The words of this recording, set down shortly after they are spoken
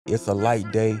It's a light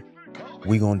day.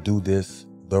 We gonna do this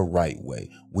the right way.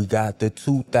 We got the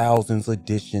 2000s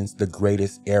editions, the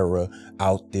greatest era,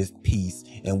 out this piece.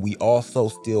 And we also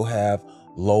still have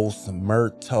Los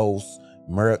Muertos.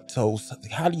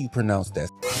 How do you pronounce that?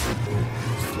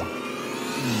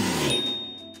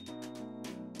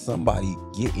 Somebody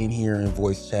get in here in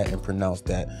voice chat and pronounce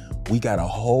that. We got a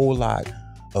whole lot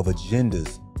of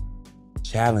agendas,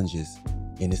 challenges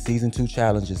in the season 2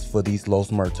 challenges for these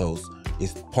Los Muertos.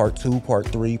 It's part 2, part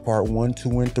 3, part 1,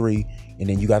 2, and 3. And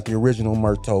then you got the original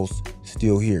Muertos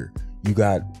still here. You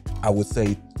got, I would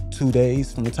say, 2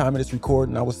 days from the time of this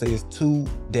recording. I would say it's 2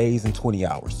 days and 20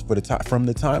 hours for the time from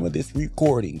the time of this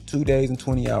recording. 2 days and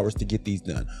 20 hours to get these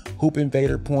done. Hoop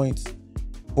Invader points,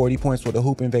 40 points with a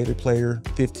Hoop Invader player,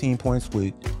 15 points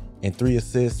with and 3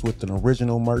 assists with an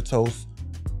original Muertos,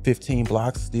 15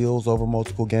 blocks, steals over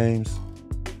multiple games,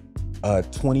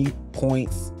 20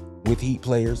 points with Heat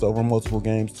players over multiple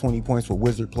games, 20 points with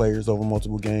Wizard players over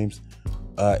multiple games,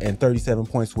 and 37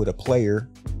 points with a player,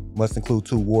 must include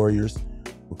 2 Warriors.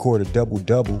 Record a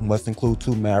double-double, must include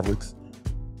 2 Mavericks.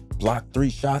 Block 3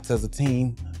 shots as a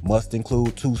team, must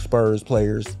include 2 Spurs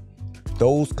players.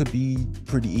 Those could be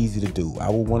pretty easy to do. I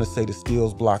would want to say the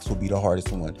steals blocks will be the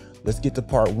hardest one. Let's get to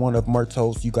part 1 of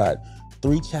Muertos. You got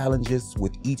 3 challenges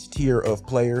with each tier of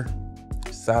player: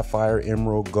 Sapphire,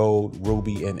 Emerald, Gold,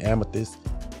 Ruby, and Amethyst.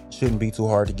 Shouldn't be too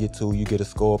hard to get to. You get a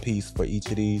skull piece for each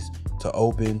of these to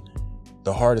open.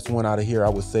 The hardest one out of here, I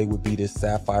would say, would be this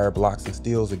Sapphire blocks and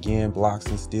steals. Again, blocks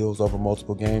and steals over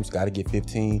multiple games. Got to get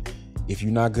 15. If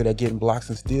you're not good at getting blocks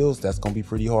and steals, that's going to be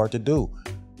pretty hard to do.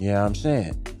 You know what I'm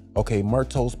saying? Okay,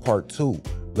 Muertos part 2.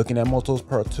 Looking at Muertos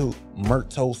part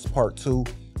 2.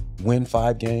 Win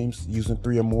 5 games using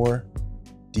 3 or more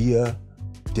Dia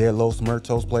de los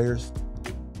Muertos players.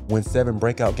 Win 7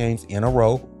 breakout games in a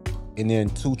row. And then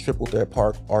 2 triple threat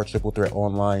park or triple threat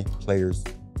online players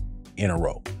in a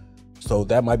row. So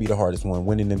that might be the hardest one,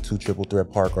 winning them 2 triple threat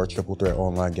park or triple threat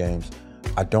online games.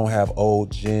 I don't have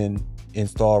old gen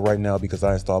installed right now because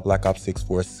I installed Black Ops 6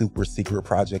 for a super secret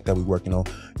project that we're working on.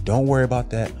 Don't worry about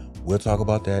that. We'll talk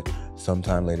about that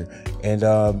sometime later. And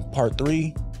part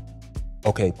 3,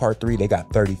 okay, part 3, they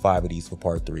got 35 of these for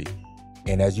part 3.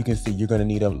 And as you can see, you're gonna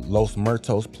need a Los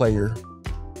Muertos player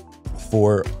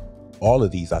for all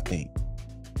of these, I think.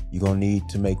 You're gonna need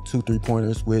to make 2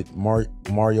 3-pointers with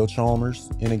Mario Chalmers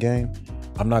in a game.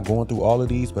 I'm not going through all of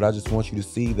these, but I just want you to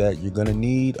see that you're gonna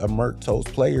need a Muertos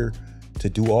player to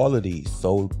do all of these.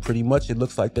 So pretty much it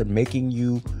looks like they're making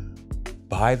you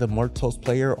buy the Muertos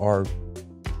player or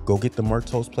go get the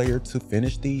Muertos player to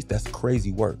finish these. That's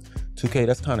crazy work. 2K,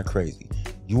 that's kind of crazy.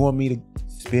 You want me to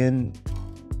spend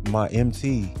my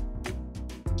MT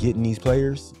getting these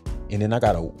players and then I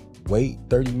gotta wait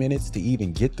 30 minutes to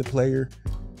even get the player?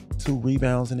 2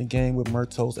 rebounds in the game with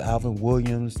Muertos, Alvin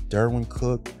Williams, Derwin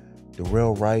Cook,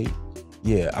 Darrell Wright.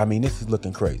 Yeah, I mean, this is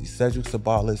looking crazy. Cedric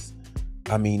Sabalas.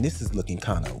 I mean, this is looking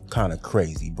kind of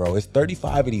crazy, bro. It's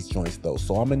 35 of these joints though,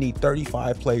 so I'm gonna need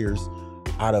 35 players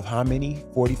out of how many?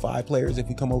 45 players. If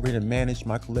you come over here to manage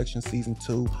my collection season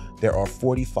 2, there are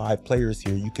 45 players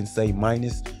here. You can say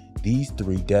minus these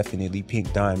 3, definitely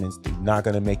pink diamonds. They're not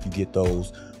gonna make you get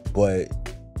those, but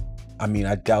I mean,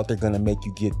 I doubt they're gonna make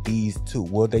you get these 2.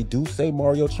 Well, they do say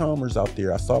Mario Chalmers out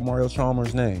there. I saw Mario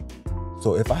Chalmers' name.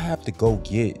 So if I have to go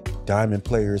get diamond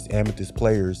players, amethyst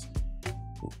players,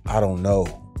 I don't know.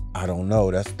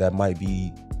 That might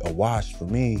be a wash for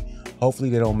me. Hopefully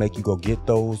they don't make you go get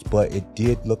those, but it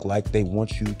did look like they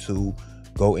want you to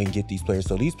go and get these players.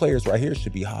 So these players right here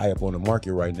should be high up on the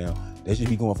market right now. They should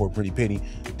be going for a pretty penny.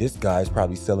 This guy's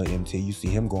probably selling MT. You see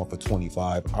him going for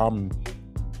 25.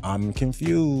 I'm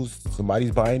confused. Somebody's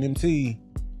buying MT.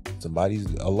 Somebody's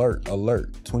alert.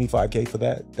 25K for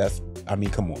that. That's, I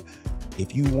mean, come on.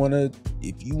 If you wanna,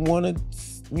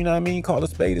 you know what I mean, call a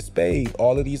spade a spade.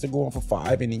 All of these are going for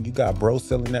 5, and then you got bro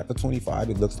selling that for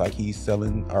 25. It looks like he's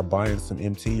selling or buying some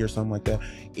MT or something like that.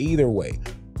 Either way,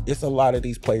 it's a lot of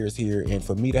these players here, and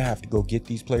for me to have to go get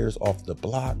these players off the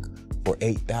block for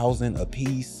 8,000 a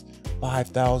piece,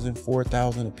 5,000,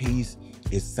 4,000 a piece,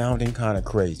 is sounding kind of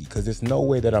crazy, because there's no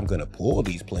way that I'm gonna pull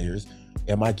these players.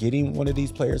 Am I getting one of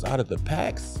these players out of the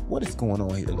packs? What is going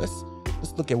on here? Let's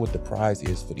look at what the prize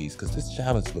is for these, because this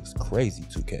challenge looks crazy.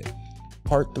 2K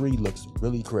part 3 looks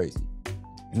really crazy.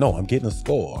 No, I'm getting a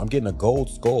skull. I'm getting a gold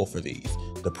skull for these.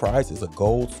 The prize is a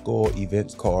gold skull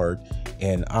events card,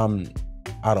 and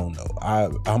I don't know.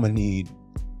 I'm gonna need,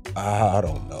 I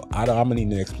don't know. I'm gonna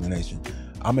need an explanation.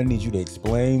 I'm gonna need you to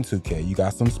explain, 2K. You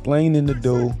got some splaining to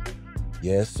do.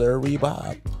 Yes, sir,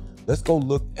 Bob. Let's go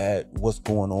look at what's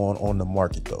going on the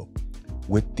market though.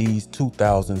 with these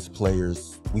 2000s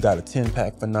players. We got a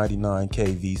 10-pack for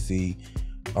 99K VC.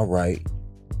 All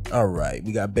right.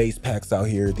 We got base packs out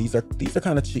here. These are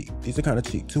kind of cheap.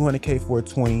 200K for a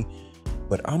 20.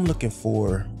 But what I'm looking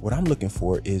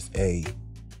for is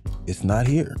it's not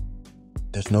here.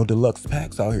 There's no deluxe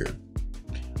packs out here.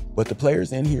 But the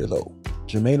players in here though,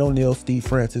 Jermaine O'Neal, Steve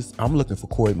Francis. I'm looking for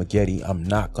Corey Maggette. I'm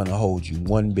not gonna hold you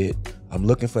one bit. I'm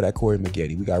looking for that Corey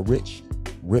Maggette. We got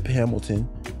Rip Hamilton,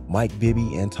 Mike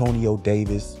Bibby, Antonio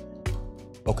Davis.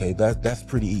 Okay, that's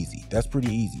pretty easy.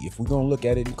 If we're gonna look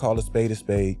at it and call a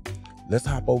spade, let's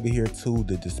hop over here to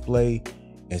the display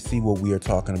and see what we are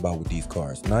talking about with these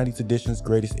cards. 90s editions,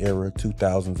 greatest era,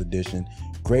 2000s edition,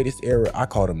 greatest era. I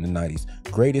call them the 90s.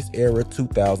 Greatest era,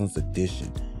 2000s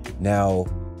edition. Now,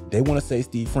 they want to say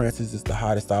Steve Francis is the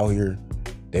hottest out here.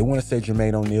 They want to say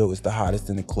Jermaine O'Neal is the hottest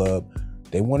in the club.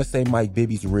 They want to say Mike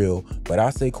Bibby's real, but I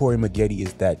say Corey Maggette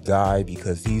is that guy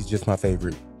because he's just my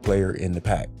favorite player in the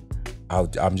pack.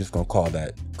 I'm just gonna call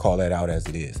that out as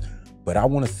it is. But I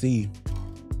want to see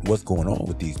what's going on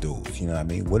with these dudes. You know what I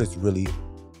mean? What's really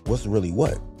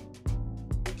what?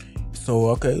 So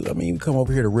okay, let me come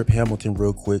over here to Rip Hamilton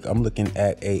real quick. I'm looking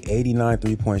at a 89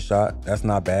 3-point shot. That's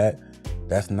not bad.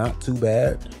 That's not too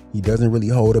bad. He doesn't really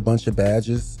hold a bunch of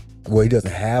badges. Well, he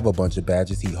doesn't have a bunch of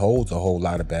badges. He holds a whole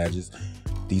lot of badges.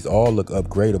 These all look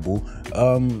upgradable.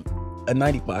 A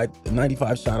 95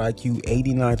 shot IQ,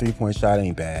 89 3-point shot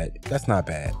ain't bad. That's not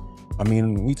bad. I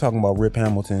mean, we talking about Rip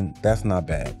Hamilton. That's not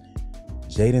bad.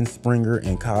 Jaden Springer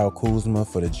and Kyle Kuzma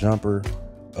for the jumper.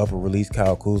 Upper release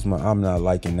Kyle Kuzma. I'm not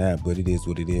liking that, but it is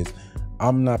what it is.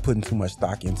 I'm not putting too much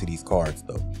stock into these cards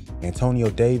though.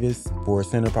 Antonio Davis for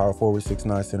center power forward,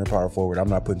 6'9" center power forward. I'm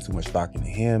not putting too much stock into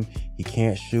him. He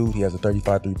can't shoot. He has a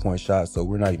 35 3-point shot, so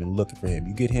we're not even looking for him.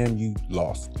 You get him, you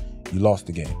lost. You lost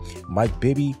the game. Mike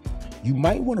Bibby, you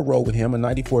might want to roll with him. A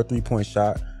 94 3-point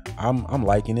shot. I'm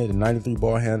liking it. A 93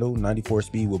 ball handle, 94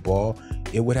 speed with ball.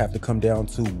 It would have to come down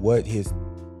to what his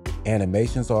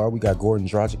animations are. We got Gordon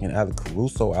Dragic and Alec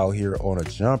Caruso out here on a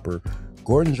jumper.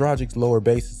 Gordon Dragic's lower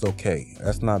base is okay.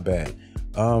 That's not bad.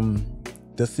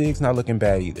 The Sig's not looking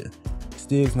bad either.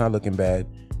 Stig's not looking bad.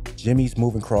 Jimmy's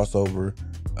moving crossover.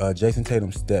 Jason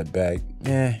Tatum step back.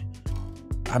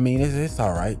 I mean, it's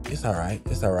all right. It's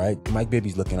all right. Mike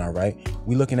Bibby's looking all right.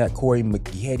 We looking at Corey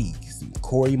Maggette.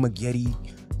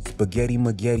 Spaghetti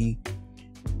Maggette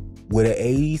with an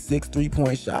 86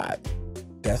 3-point shot.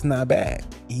 That's not bad.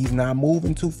 He's not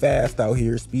moving too fast out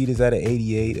here. Speed is at an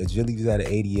 88. Agility is at an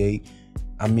 88.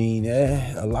 I mean,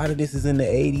 a lot of this is in the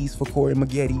 80s for Corey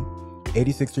Maggette.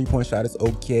 86 3-point shot is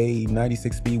okay.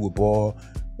 96 speed with ball.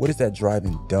 What is that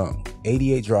driving dunk?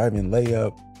 88 driving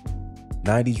layup.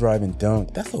 90 driving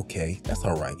dunk. That's okay. That's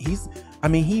all right. He's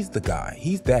the guy.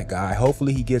 He's that guy.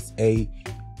 Hopefully he gets a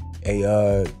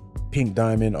pink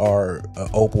diamond or a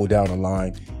opal down the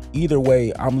line. Either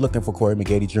way, I'm looking for Corey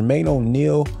Maggette. Jermaine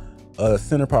O'Neal,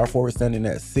 center power forward, standing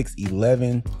at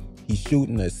 6'11". He's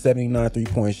shooting a 79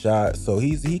 3-point shot, so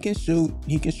he can shoot.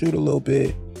 He can shoot a little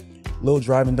bit. Little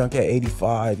driving dunk at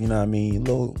 85. You know what I mean?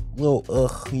 Little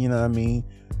you know what I mean?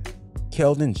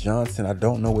 Keldon Johnson, I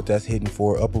don't know what that's hitting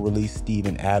for. Upper release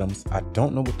Steven Adams, I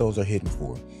don't know what those are hitting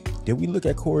for. Did we look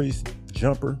at Corey's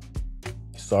jumper?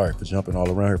 Sorry for jumping all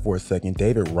around here for a second.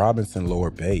 David Robinson,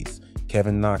 lower base.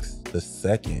 Kevin Knox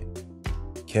II.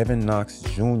 Kevin Knox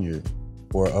Jr.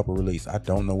 for upper release. I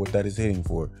don't know what that is hitting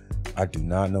for. I do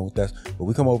not know what that's. But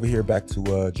we come over here back to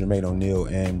Jermaine O'Neal,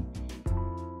 and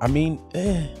I mean,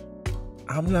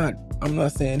 I'm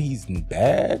not saying he's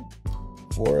bad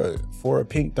for a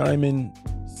pink diamond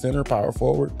center, power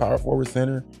forward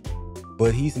center,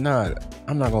 but he's not.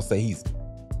 I'm not gonna say he's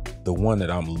the one that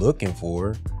I'm looking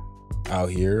for out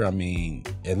here. I mean,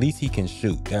 at least he can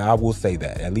shoot. I will say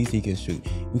that. At least he can shoot.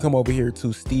 We come over here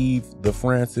to Steve the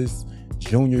Francis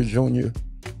Jr.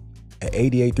 An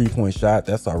 88 3-point shot.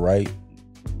 That's all right.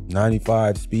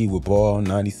 95 speed with ball.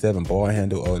 97 ball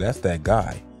handle. Oh, that's that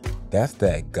guy. That's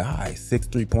that guy.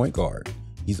 6'3" point guard.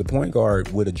 He's a point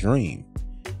guard with a dream.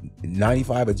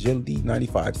 95 agility,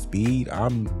 95 speed.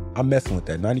 I'm messing with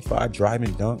that. 95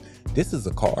 driving dunk. This is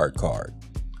a card.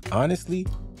 Honestly,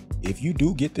 if you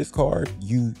do get this card,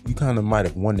 you kind of might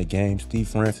have won the game. Steve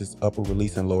Francis, upper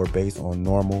release and lower base on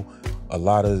normal. A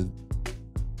lot of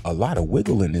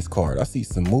wiggle in this card. I see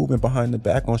some movement behind the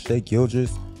back on Shai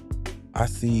Gilgeous. I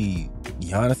see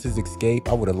Giannis's escape.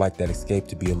 I would have liked that escape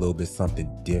to be a little bit something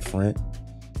different.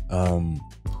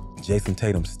 Jason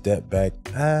Tatum step back.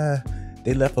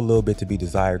 They left a little bit to be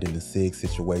desired in the SIG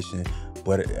situation.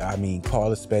 But I mean,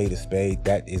 call a spade a spade.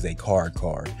 That is a card.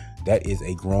 That is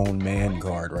a grown man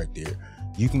card right there.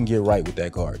 You can get right with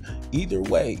that card. Either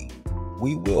way,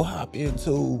 we will hop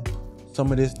into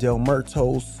some of this Del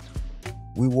Muertos.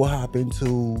 We will hop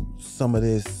into some of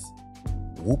this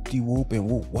whoop-de-whoop and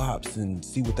whoop-wops and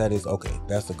see what that is. Okay,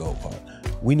 that's a gold card.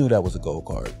 We knew that was a gold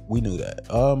card. We knew that.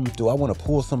 Do I want to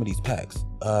pull some of these packs?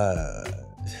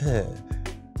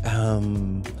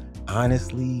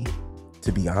 Honestly,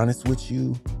 to be honest with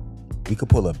you, we could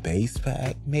pull a base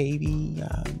pack, maybe.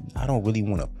 I don't really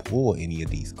want to pull any of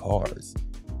these cards.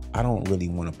 I don't really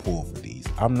want to pull for these.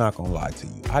 I'm not gonna lie to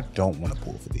you. I don't want to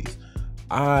pull for these.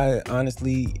 I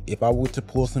honestly, if I were to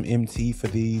pull some MT for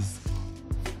these,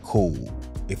 cool.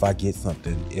 If I get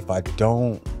something. If I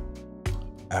don't,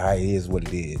 it is what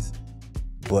it is.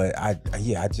 But I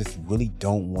just really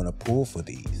don't want to pull for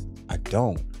these. I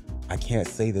don't. I can't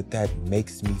say that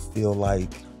makes me feel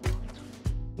like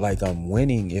I'm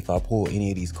winning if I pull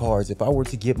any of these cards. If I were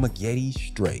to get Maggette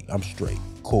straight, I'm straight.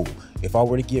 Cool. If I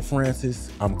were to get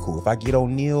Francis, I'm cool. If I get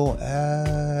O'Neal,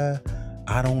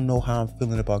 I don't know how I'm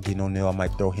feeling about getting O'Neal. I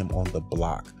might throw him on the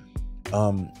block.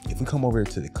 If we come over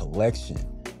to the collection,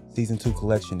 season 2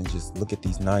 collection, and just look at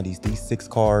these 90s, these 6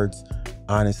 cards,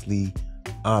 honestly,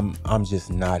 I'm just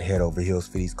not head over heels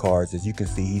for these cards. As you can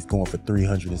see, he's going for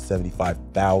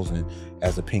 375,000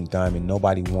 as a pink diamond.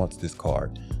 Nobody wants this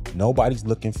card. Nobody's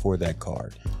looking for that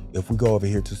card. If we go over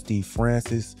here to Steve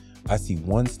Francis, I see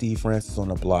 1 Steve Francis on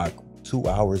the block,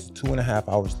 2.5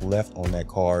 hours left on that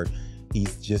card.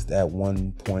 He's just at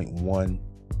 1.1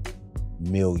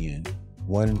 million.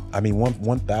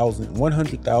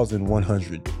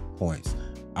 100,100 points.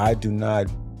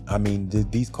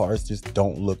 These cards just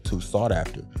don't look too sought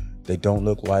after. They don't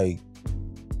look like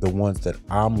the ones that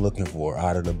I'm looking for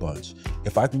out of the bunch.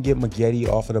 If I can get Maggette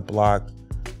off of the block,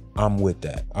 I'm with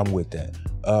that.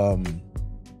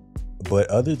 But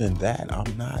other than that,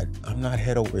 I'm not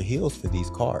head over heels for these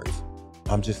cards.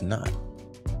 I'm just not.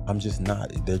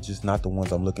 They're just not the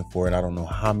ones I'm looking for. And I don't know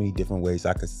how many different ways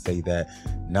I could say that,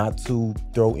 not to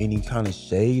throw any kind of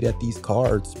shade at these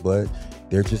cards, but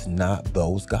they're just not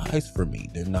those guys for me.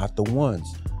 They're not the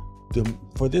ones.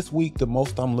 For this week, the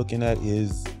most I'm looking at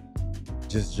is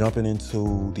just jumping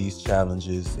into these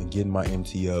challenges and getting my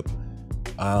MT up.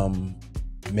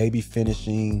 Maybe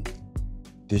finishing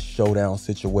this showdown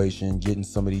situation, getting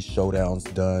some of these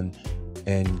showdowns done,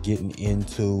 and getting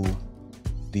into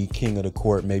the king of the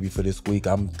court maybe for this week.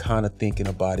 I'm kind of thinking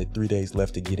about it. 3 days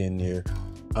left to get in there.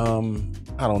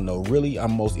 I don't know. Really,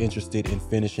 I'm most interested in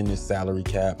finishing this salary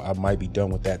cap. I might be done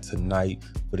with that tonight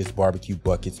for this barbecue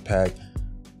buckets pack.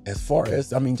 As far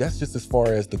as, that's just as far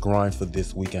as the grind for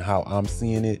this week and how I'm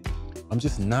seeing it. I'm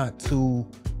just not too,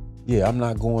 I'm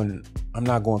not going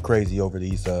crazy over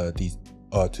these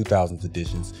 2000s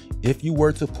editions. If you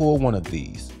were to pull one of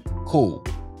these, cool.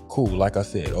 Like I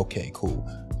said, okay, cool.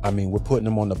 We're putting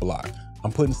them on the block.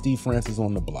 I'm putting Steve Francis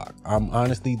on the block. I'm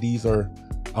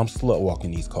slut walking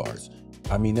these cards.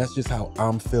 That's just how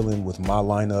I'm feeling with my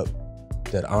lineup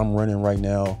that I'm running right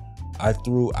now. I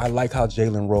like how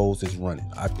Jalen Rose is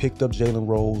running. I picked up Jalen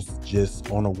Rose just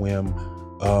on a whim.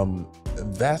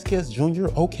 Vasquez Jr.,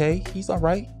 okay, he's all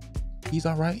right. He's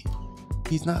not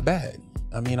bad.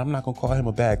 I'm not gonna call him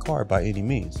a bad card by any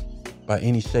means, by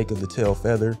any shake of the tail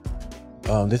feather.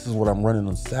 This is what I'm running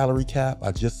on salary cap.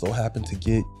 I just so happened to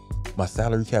get my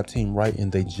salary cap team right,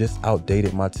 and they just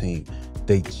outdated my team.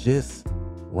 They just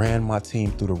ran my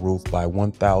team through the roof by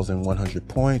 1,100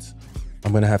 points.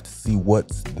 I'm gonna have to see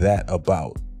what's that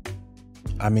about.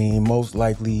 Most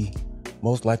likely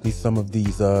some of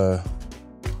these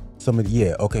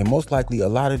most likely a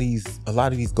lot of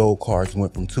these gold cards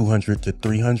went from 200 to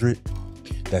 300.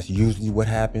 That's usually what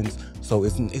happens. So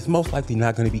it's most likely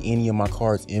not going to be any of my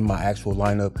cards in my actual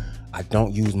lineup. I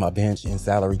don't use my bench in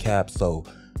salary cap, so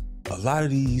a lot of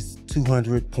these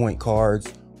 200 point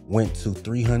cards went to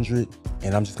 300,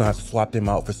 and I'm just gonna have to swap them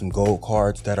out for some gold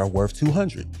cards that are worth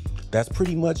 200. That's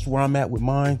pretty much where I'm at with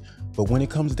mine. But when it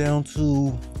comes down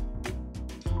to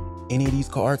any of these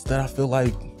cards that I feel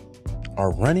like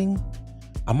are running,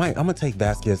 I'm gonna take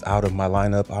Vasquez out of my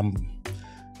lineup.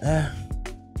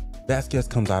 Vasquez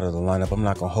comes out of the lineup. I'm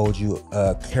not gonna hold you.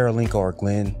 Karolinko or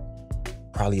Glenn,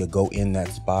 probably a go in that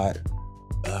spot.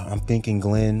 I'm thinking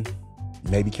Glenn,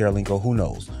 maybe Karolinko, who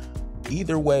knows?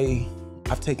 Either way,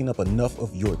 I've taken up enough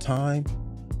of your time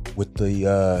with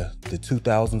the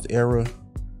 2000s era,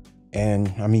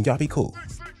 and y'all be cool.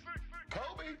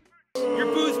 Your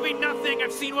booze mean nothing.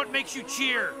 I've seen what makes you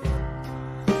cheer.